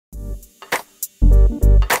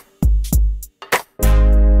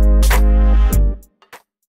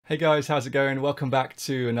Hey guys, how's it going? Welcome back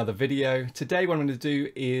to another video. Today what I'm going to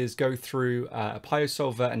do is go through a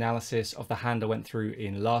PIOSolver analysis of the hand I went through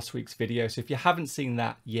in last week's video. So if you haven't seen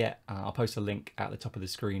that yet, I'll post a link at the top of the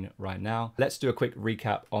screen right now. Let's do a quick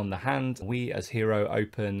recap on the hand. We as hero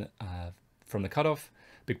open from the cutoff,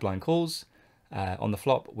 big blind calls. On the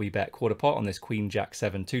flop, we bet quarter pot on this Queen Jack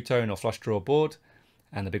 7 two-tone or flush draw board,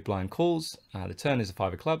 and the big blind calls. The turn is a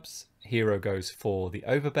 5 of clubs. Hero goes for the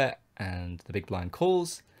overbet and the big blind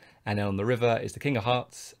calls. And then on the river is the King of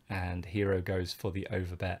Hearts, and hero goes for the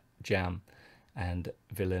overbet jam, and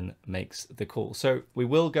villain makes the call. So we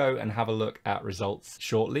will go and have a look at results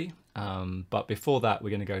shortly, but before that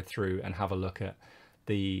we're going to go through and have a look at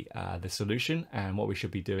the solution and what we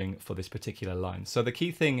should be doing for this particular line. So the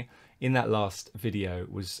key thing in that last video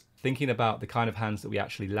was thinking about the kind of hands that we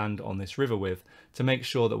actually land on this river with, to make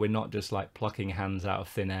sure that we're not just like plucking hands out of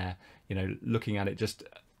thin air, you know, looking at it just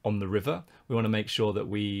on the river. We want to make sure that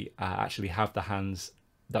we actually have the hands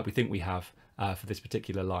that we think we have for this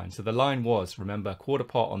particular line. So the line was, remember, quarter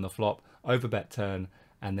pot on the flop, overbet turn,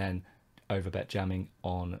 and then overbet jamming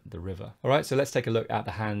on the river. All right, so let's take a look at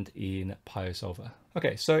the hand in PIOSolver.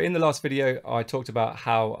 Okay, so in the last video, I talked about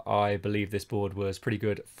how I believe this board was pretty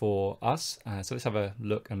good for us. So let's have a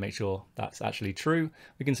look and make sure that's actually true.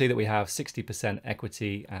 We can see that we have 60%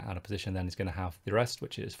 equity out of position, then is going to have the rest,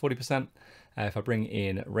 which is 40%. If I bring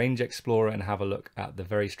in Range Explorer and have a look at the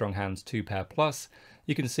very strong hands 2 pair plus,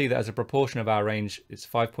 you can see that as a proportion of our range, it's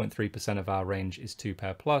 5.3% of our range is 2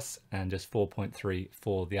 pair plus and just 4.3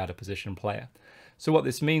 for the out of position player. So what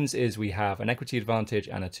this means is we have an equity advantage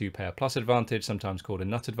and a 2 pair plus advantage, sometimes called a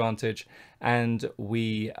nut advantage, and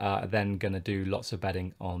we are then going to do lots of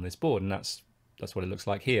betting on this board, and that's what it looks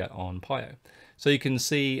like here on Pio. So you can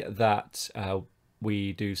see that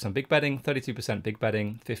we do some big betting, 32% big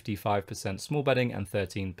betting, 55% small betting, and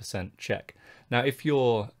 13% check. Now, if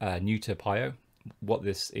you're new to Pio, what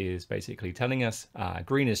this is basically telling us,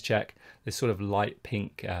 green is check, this sort of light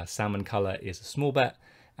pink salmon color is a small bet,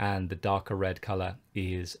 and the darker red color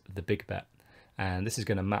is the big bet. And this is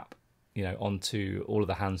going to map, you know, onto all of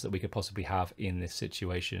the hands that we could possibly have in this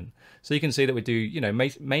situation. So you can see that we do, you know,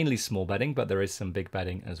 mainly small betting, but there is some big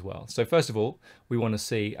betting as well. So first of all, we want to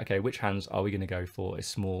see, okay, which hands are we going to go for a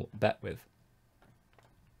small bet with?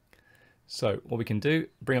 So what we can do,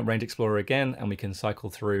 bring up Range Explorer again, and we can cycle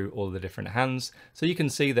through all of the different hands. So you can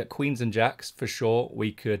see that queens and jacks, for sure,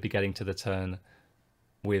 we could be getting to the turn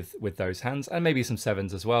with those hands, and maybe some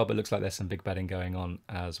sevens as well, but looks like there's some big betting going on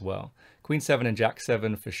as well. Queen 7 and Jack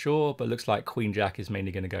 7 for sure, but looks like Queen Jack is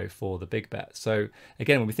mainly going to go for the big bet. So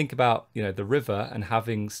again, when we think about, you know, the river and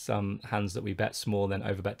having some hands that we bet small, then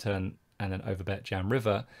overbet turn, and then overbet jam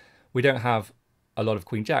river, we don't have a lot of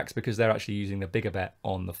Queen Jacks because they're actually using the bigger bet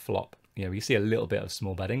on the flop. You know, you see a little bit of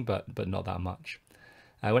small betting, but not that much.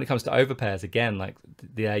 When it comes to overpairs, again, like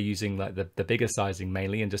they're using like the bigger sizing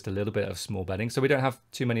mainly and just a little bit of small betting. So we don't have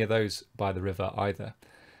too many of those by the river either.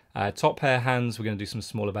 Top pair hands, we're going to do some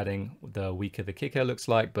smaller betting. The weaker the kicker looks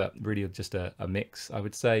like, but really just a mix, I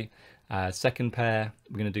would say. Second pair,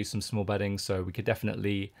 we're going to do some small betting. So we could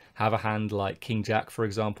definitely have a hand like King Jack, for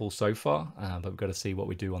example, so far. But we've got to see what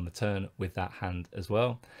we do on the turn with that hand as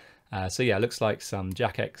well. So yeah, it looks like some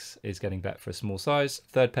Jack X is getting bet for a small size.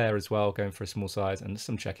 Third pair as well, going for a small size, and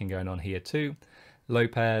some checking going on here too. Low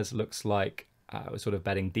pairs looks like we're sort of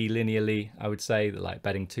betting D-linearly, I would say, that like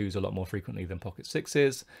betting twos a lot more frequently than pocket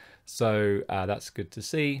sixes. So that's good to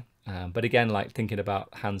see. But again, like thinking about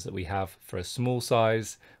hands that we have for a small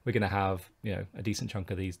size, we're going to have, you know, a decent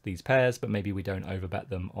chunk of these pairs, but maybe we don't overbet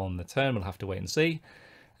them on the turn. We'll have to wait and see.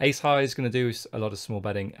 Ace high is going to do a lot of small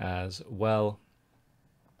betting as well.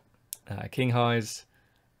 King highs,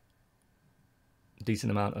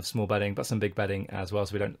 decent amount of small betting, but some big betting as well.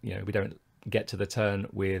 So we don't get to the turn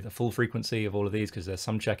with a full frequency of all of these because there's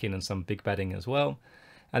some checking and some big betting as well.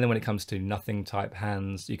 And then when it comes to nothing type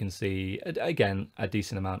hands, you can see again a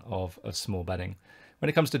decent amount of small betting. When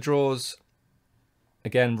it comes to draws,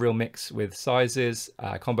 again, real mix with sizes.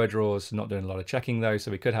 Combo draws, not doing a lot of checking though,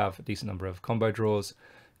 so we could have a decent number of combo draws.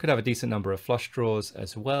 Could have a decent number of flush draws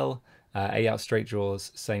as well. 8 out straight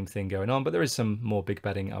draws, same thing going on, but there is some more big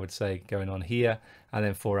betting, I would say, going on here. And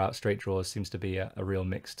then 4 out straight draws seems to be a real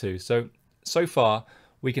mix too. So far,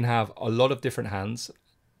 we can have a lot of different hands.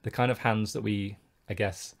 The kind of hands that we, I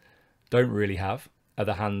guess, don't really have are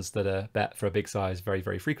the hands that are bet for a big size very,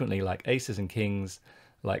 very frequently, like aces and kings,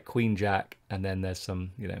 like Queen Jack, and then there's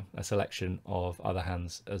some, you know, a selection of other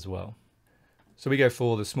hands as well. So we go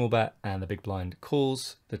for the small bet and the big blind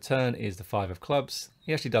calls. The turn is the 5 of clubs.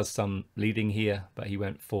 He actually does some leading here, but he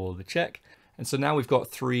went for the check. And so now we've got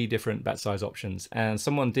 3 different bet size options. And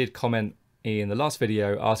someone did comment in the last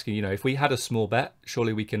video asking, you know, if we had a small bet,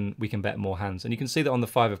 surely we can bet more hands. And you can see that on the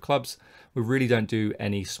 5 of clubs, we really don't do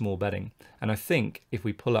any small betting. And I think if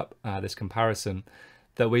we pull up this comparison,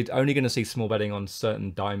 that we're only going to see small betting on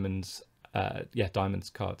certain diamonds, diamonds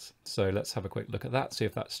cards. So let's have a quick look at that, see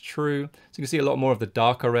if that's true. So you can see a lot more of the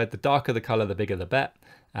darker red. The darker the color, the bigger the bet.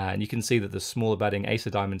 And you can see that the smaller betting, ace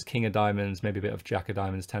of diamonds, king of diamonds, maybe a bit of jack of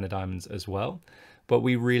diamonds, 10 of diamonds as well. But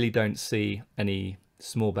we really don't see any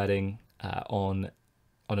small betting on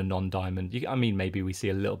a non-diamond. I mean, maybe we see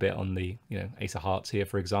a little bit on the, you know, ace of hearts here,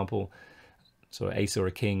 for example, sort of ace or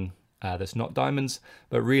a king that's not diamonds.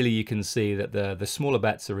 But really, you can see that the smaller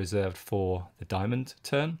bets are reserved for the diamond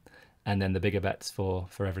turn, and then the bigger bets for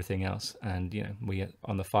everything else. And you know, we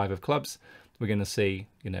on the 5 of clubs, we're going to see,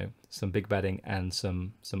 you know, some big betting and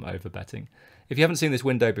some over betting. If you haven't seen this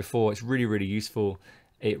window before, it's really, really useful.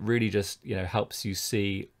 It really just, you know, helps you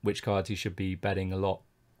see which cards you should be betting a lot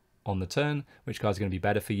on the turn, which cards are going to be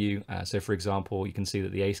better for you. So for example, you can see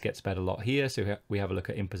that the ace gets bet a lot here. So we have a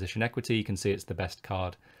look at in position equity. You can see it's the best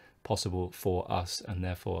card possible for us, and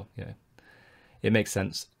therefore, you know, it makes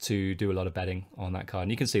sense to do a lot of betting on that card.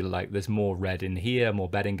 And you can see like there's more red in here, more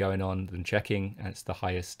betting going on than checking, and it's the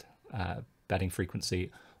highest betting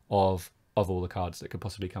frequency of all the cards that could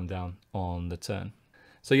possibly come down on the turn.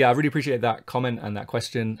 So yeah, I really appreciate that comment and that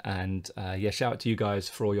question. And yeah, shout out to you guys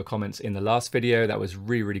for all your comments in the last video. That was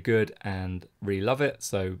really, really good and really love it.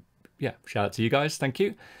 So yeah, shout out to you guys. Thank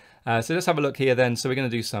you. So let's have a look here then. So we're going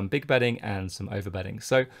to do some big betting and some over betting.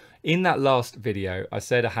 So in that last video, I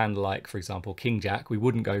said a hand like, for example, King Jack, we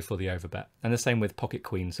wouldn't go for the over bet, and the same with Pocket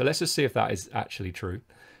Queen. So let's just see if that is actually true.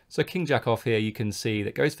 So King Jack off here, you can see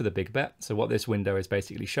that goes for the big bet. So what this window is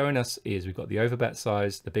basically showing us is we've got the over bet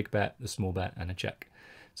size, the big bet, the small bet, and a check.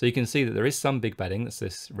 So you can see that there is some big betting, that's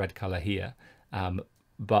this red color here,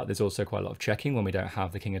 but there's also quite a lot of checking when we don't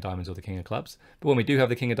have the king of diamonds or the king of clubs. But when we do have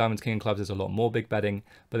the king of diamonds, king of clubs, there's a lot more big betting,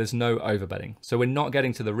 but there's no over betting. So we're not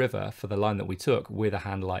getting to the river for the line that we took with a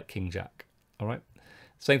hand like King Jack. All right.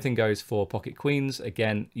 Same thing goes for Pocket Queens,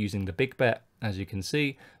 again, using the big bet, as you can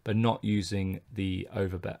see, but not using the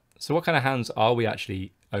over bet. So what kind of hands are we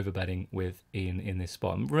actually over betting with in this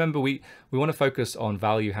spot? And remember, we want to focus on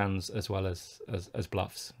value hands as well as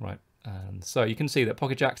bluffs, right? And so you can see that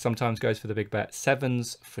Pocket Jack sometimes goes for the big bet,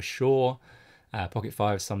 7s for sure, Pocket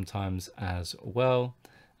 5 sometimes as well,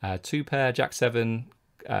 2 pair, Jack 7.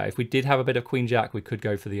 If we did have a bit of Queen Jack, we could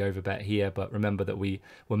go for the over bet here, but remember that we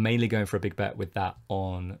were mainly going for a big bet with that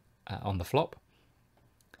on the flop.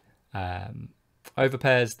 Over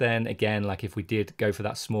pairs then, again, like if we did go for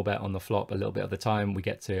that small bet on the flop a little bit of the time, we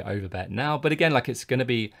get to over bet now. But again, like it's going to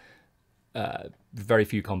be very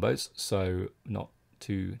few combos, so not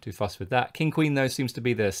too fussed with that. King Queen though seems to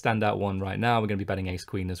be the standout one right now. We're going to be betting Ace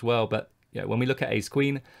Queen as well, but yeah, when we look at Ace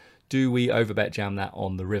Queen, do we over bet jam that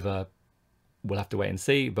on the river? We'll have to wait and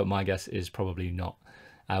see, but my guess is probably not.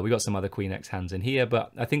 We got some other Queen X hands in here,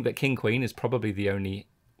 but I think that King Queen is probably the only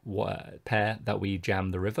pair that we jam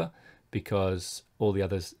the river, because all the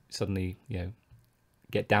others suddenly, you know,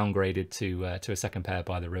 get downgraded to a second pair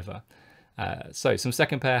by the river. So some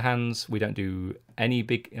second pair hands, we don't do any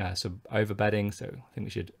big over betting, so I think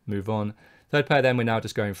we should move on. Third pair, then we're now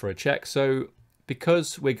just going for a check. So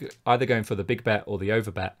because we're either going for the big bet or the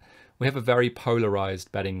over bet, we have a very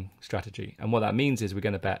polarized betting strategy. And what that means is we're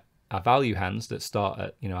going to bet our value hands that start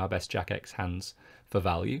at, you know, our best Jack X hands for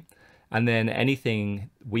value. And then anything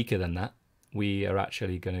weaker than that, we are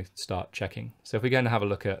actually going to start checking. So if we're going to have a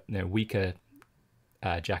look at, you know, weaker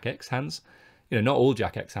Jack X hands, you know, not all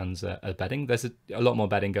Jack X hands are betting. There's a lot more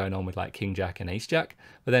betting going on with like King Jack and Ace Jack,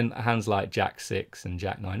 but then hands like Jack 6 and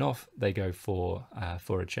Jack 9 off, they go for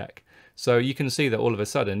a check. So you can see that all of a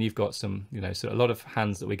sudden you've got some, you know, so a lot of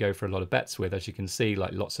hands that we go for a lot of bets with, as you can see,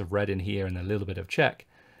 like lots of red in here and a little bit of check.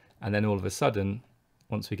 And then all of a sudden,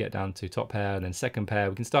 once we get down to top pair and then second pair,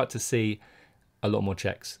 we can start to see a lot more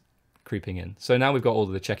checks creeping in. So now we've got all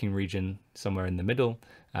of the checking region somewhere in the middle.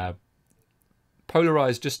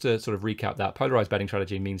 Polarized, just to sort of recap that, polarized betting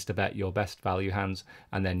strategy means to bet your best value hands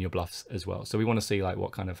and then your bluffs as well. So we want to see like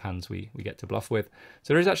what kind of hands we get to bluff with.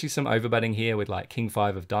 So there is actually some over betting here with like King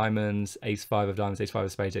 5 of diamonds, Ace 5 of diamonds, Ace 5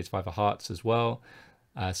 of spades, Ace 5 of hearts as well.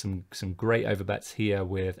 Some great over bets here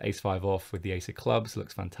with Ace 5 off with the Ace of clubs,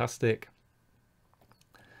 looks fantastic.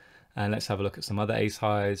 And let's have a look at some other ace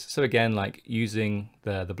highs. So again, like using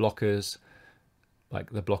the blockers, like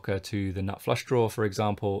the blocker to the nut flush draw, for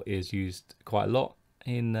example, is used quite a lot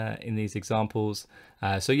in these examples.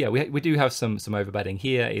 So yeah, we do have some over betting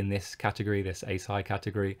here in this category, this ace high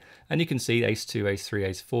category. And you can see Ace 2, Ace 3,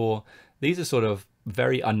 Ace 4. These are sort of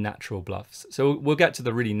very unnatural bluffs. So we'll get to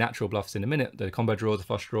the really natural bluffs in a minute. The combo draws, the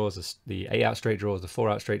flush draws, the 8-out straight draws, the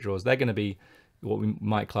 4-out straight draws, they're going to be what we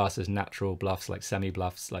might class as natural bluffs, like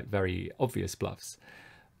semi-bluffs, like very obvious bluffs.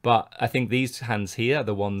 But I think these hands here are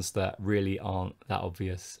the ones that really aren't that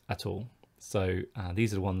obvious at all. So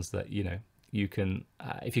these are the ones that, you know, you can,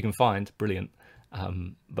 if you can find, brilliant.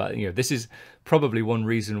 But, you know, this is probably one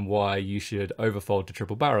reason why you should overfold to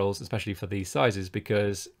triple barrels, especially for these sizes,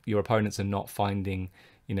 because your opponents are not finding,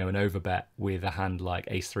 you know, an overbet with a hand like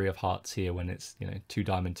ace-3 of hearts here when it's, you know, 2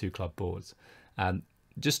 diamond, 2 club boards.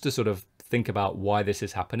 Just to sort of think about why this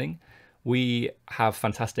is happening, we have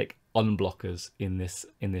fantastic unblockers in this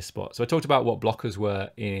spot. So I talked about what blockers were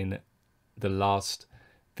in the last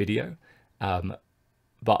video.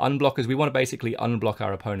 But unblockers, we want to basically unblock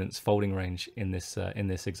our opponent's folding range in this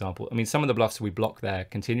example. I mean, some of the bluffs we block their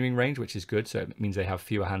continuing range, which is good. So it means they have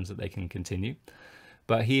fewer hands that they can continue.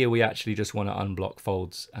 But here we actually just want to unblock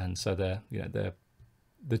folds, and so the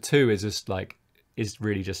 2 is just like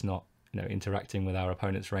really just not, you know, interacting with our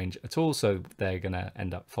opponent's range at all. So they're going to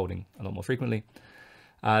end up folding a lot more frequently.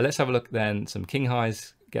 Let's have a look then. Some king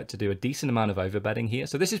highs get to do a decent amount of overbetting here.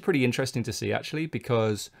 So this is pretty interesting to see actually,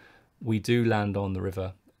 because we do land on the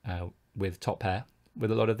river with top pair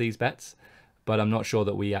with a lot of these bets, but I'm not sure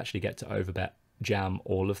that we actually get to overbet jam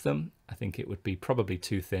all of them. I think it would be probably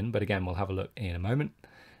too thin, but again, we'll have a look in a moment.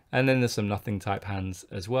 And then there's some nothing type hands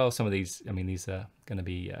as well. Some of these, I mean, these are going to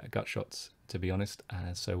be gut shots, to be honest.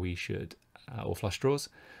 So we should, or flush draws.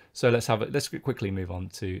 So let's quickly move on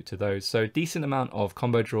to those. So decent amount of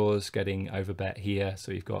combo draws getting overbet here.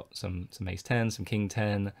 So you've got some ace 10, some king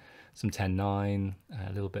 10, some 10-9,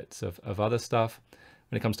 little bits of other stuff.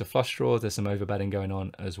 When it comes to flush draws, there's some overbetting going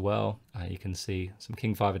on as well. You can see some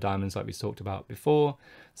king 5 of diamonds like we talked about before,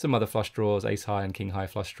 some other flush draws, ace high and king high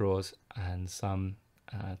flush draws, and some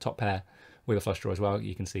top pair with a flush draw as well.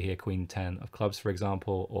 You can see here queen 10 of clubs, for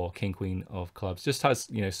example, or king queen of clubs. Just has,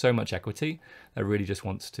 you know, so much equity that really just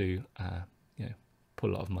wants to, you know, put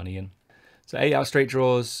a lot of money in. So 8-out straight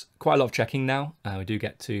draws, quite a lot of checking now. We do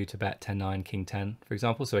get to bet 10-9, king 10, for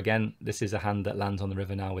example. So again, this is a hand that lands on the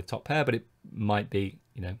river now with top pair, but it might be,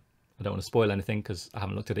 you know, I don't want to spoil anything because I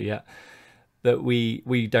haven't looked at it yet, that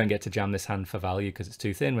we don't get to jam this hand for value because it's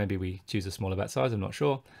too thin. Maybe we choose a smaller bet size, I'm not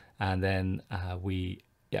sure. And then we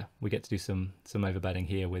get to do some overbetting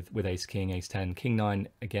here with ace king, ace 10, king 9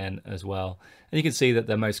 again as well. And you can see that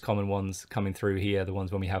the most common ones coming through here, the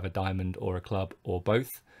ones when we have a diamond or a club or both.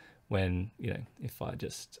 When, you know, if I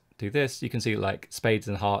just do this, you can see like spades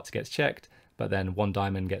and hearts gets checked, but then 1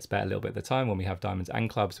 diamond gets bet a little bit at the time. When we have diamonds and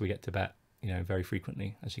clubs, we get to bet, you know, very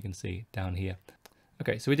frequently, as you can see down here.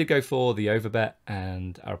 Okay, so we did go for the overbet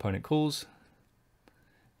and our opponent calls,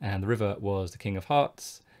 and the river was the king of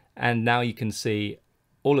hearts. And now you can see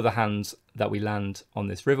all of the hands that we land on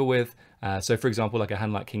this river with. So for example, like a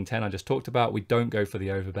hand like king 10 I just talked about, we don't go for the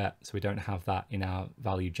overbet, so we don't have that in our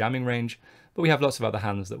value jamming range, but we have lots of other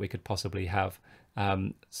hands that we could possibly have.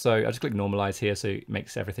 So I just click normalize here, so it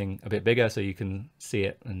makes everything a bit bigger so you can see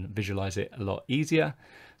it and visualize it a lot easier.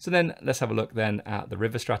 So then let's have a look then at the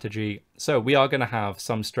river strategy. So we are going to have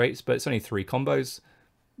some straights, but it's only 3 combos.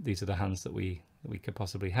 These are the hands that we could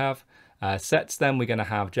possibly have. Sets, then we're going to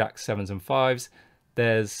have jacks, 7s and 5s.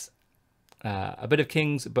 There's a bit of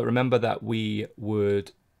kings, but remember that we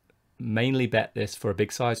would mainly bet this for a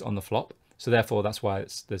big size on the flop. So therefore, that's why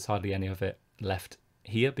there's hardly any of it left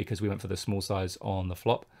here, because we went for the small size on the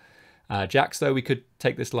flop. Jacks, though, we could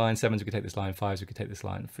take this line. 7s, we could take this line. 5s, we could take this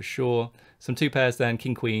line for sure. Some 2 pairs then,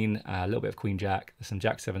 king, queen, a little bit of queen, jack. Some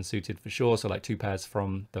jack 7 suited for sure. So like 2 pairs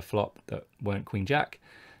from the flop that weren't queen, jack.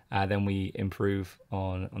 Then we improve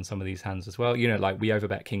on some of these hands as well. You know, like we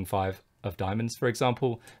overbet king 5 of diamonds, for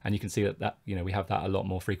example, and you can see that you know, we have that a lot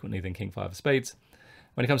more frequently than king 5 of spades.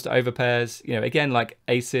 When it comes to over pairs, you know, again, like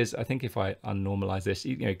aces, I think if I unnormalize this,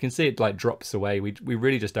 you know, you can see it like drops away. We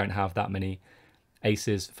really just don't have that many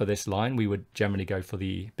aces for this line. We would generally go for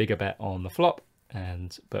the bigger bet on the flop,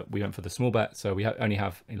 but we went for the small bet, so we only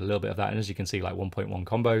have a little bit of that. And as you can see, like 1.1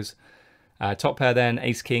 combos. Top pair then,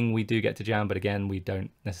 ace king, we do get to jam, but again, we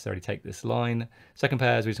don't necessarily take this line. Second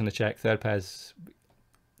pairs, we're just going to check. Third pairs,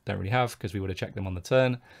 don't really have because we would have checked them on the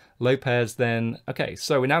turn. Low pairs then. Okay,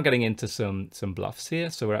 so we're now getting into some bluffs here.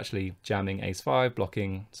 So we're actually jamming ace 5,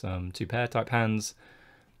 blocking some 2 pair type hands.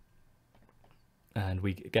 And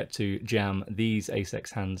we get to jam these ace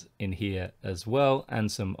x hands in here as well,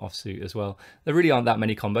 and some offsuit as well. There really aren't that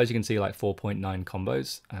many combos. You can see like 4.9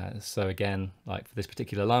 combos. So again, like for this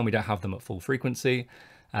particular line, we don't have them at full frequency.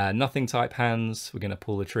 Nothing type hands. We're going to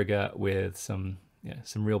pull the trigger with some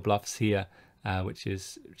real bluffs here. which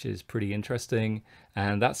is pretty interesting.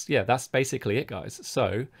 And that's basically it, guys.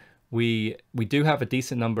 So we do have a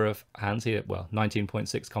decent number of hands here, well, 19.6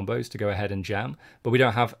 combos to go ahead and jam, but we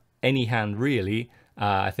don't have any hand really,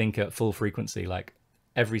 I think, at full frequency. Like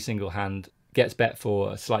every single hand gets bet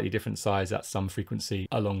for a slightly different size at some frequency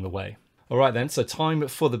along the way. All right then, so time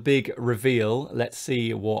for the big reveal. Let's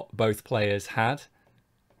see what both players had.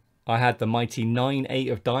 I had the mighty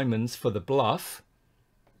 9-8 of diamonds for the bluff,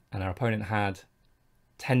 and our opponent had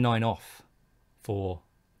 10-9 off for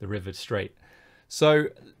the rivered straight. So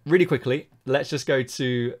really quickly, let's just go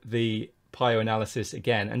to the PIO analysis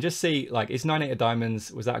again and just see, like, is 9-8 of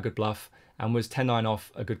diamonds, was that a good bluff? And was 10-9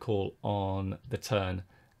 off a good call on the turn?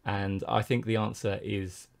 And I think the answer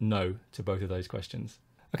is no to both of those questions.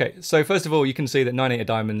 Okay, so first of all, you can see that 9-8 of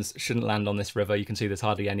diamonds shouldn't land on this river. You can see there's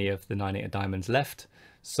hardly any of the 9-8 of diamonds left.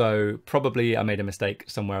 So probably I made a mistake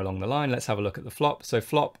somewhere along the line. Let's have a look at the flop. So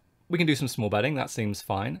flop, we can do some small betting, that seems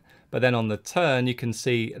fine. But then on the turn, you can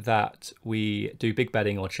see that we do big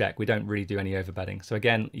betting or check. We don't really do any over betting. So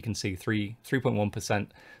again, you can see 3.1%.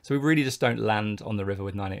 So we really just don't land on the river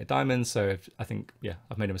with 9-8 of diamonds. So I think, yeah,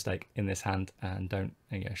 I've made a mistake in this hand and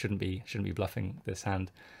shouldn't be bluffing this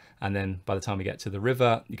hand. And then by the time we get to the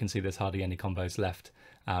river, you can see there's hardly any combos left.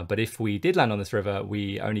 But if we did land on this river,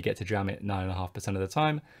 we only get to jam it 9.5% of the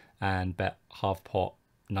time and bet half pot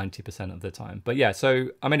 90% of the time. But yeah, so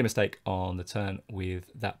I made a mistake on the turn with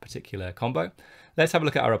that particular combo. Let's have a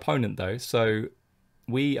look at our opponent though. So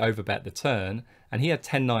we overbet the turn and he had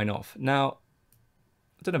 10-9 off. Now,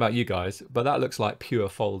 I don't know about you guys, but that looks like pure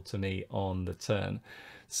fold to me on the turn.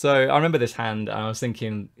 So I remember this hand and I was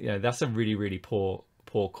thinking, that's a really, really poor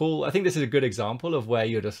call. I think this is a good example of where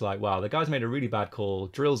you're just like, wow, the guy's made a really bad call,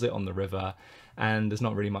 drills it on the river, and there's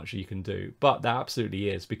not really much you can do. But that absolutely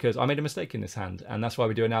is, because I made a mistake in this hand, and that's why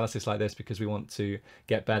we do analysis like this, because we want to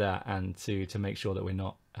get better and to make sure that we're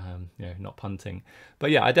not not punting.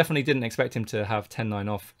 But yeah, I definitely didn't expect him to have 10-9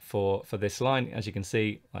 off for this line. As you can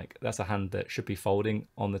see, like, that's a hand that should be folding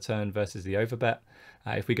on the turn versus the overbet.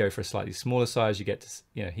 If we go for a slightly smaller size, you get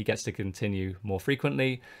to, he gets to continue more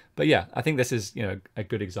frequently. But yeah, I think this is, a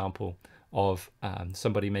good example of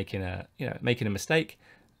somebody making a mistake.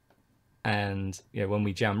 And when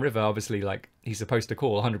we jam river, obviously, like, he's supposed to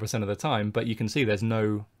call 100% of the time, but you can see there's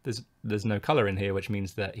no color in here, which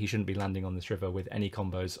means that he shouldn't be landing on this river with any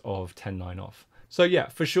combos of 10-9 off. So yeah,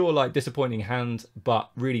 for sure, like, disappointing hand,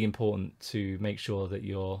 but really important to make sure that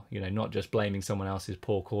you're, not just blaming someone else's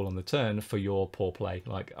poor call on the turn for your poor play.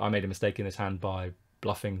 Like, I made a mistake in this hand by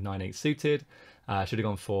bluffing 9-8 suited. Should have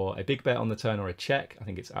gone for a big bet on the turn or a check. I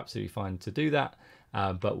think it's absolutely fine to do that.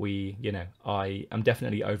 But I am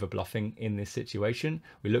definitely over bluffing in this situation.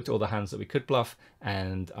 We looked at all the hands that we could bluff,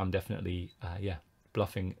 and I'm definitely,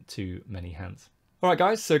 bluffing too many hands. All right,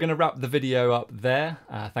 guys, so going to wrap the video up there.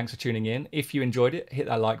 Thanks for tuning in. If you enjoyed it, hit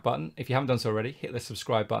that like button. If you haven't done so already, hit the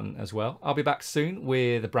subscribe button as well. I'll be back soon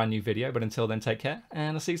with a brand new video, but until then, take care,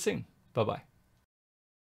 and I'll see you soon. Bye-bye.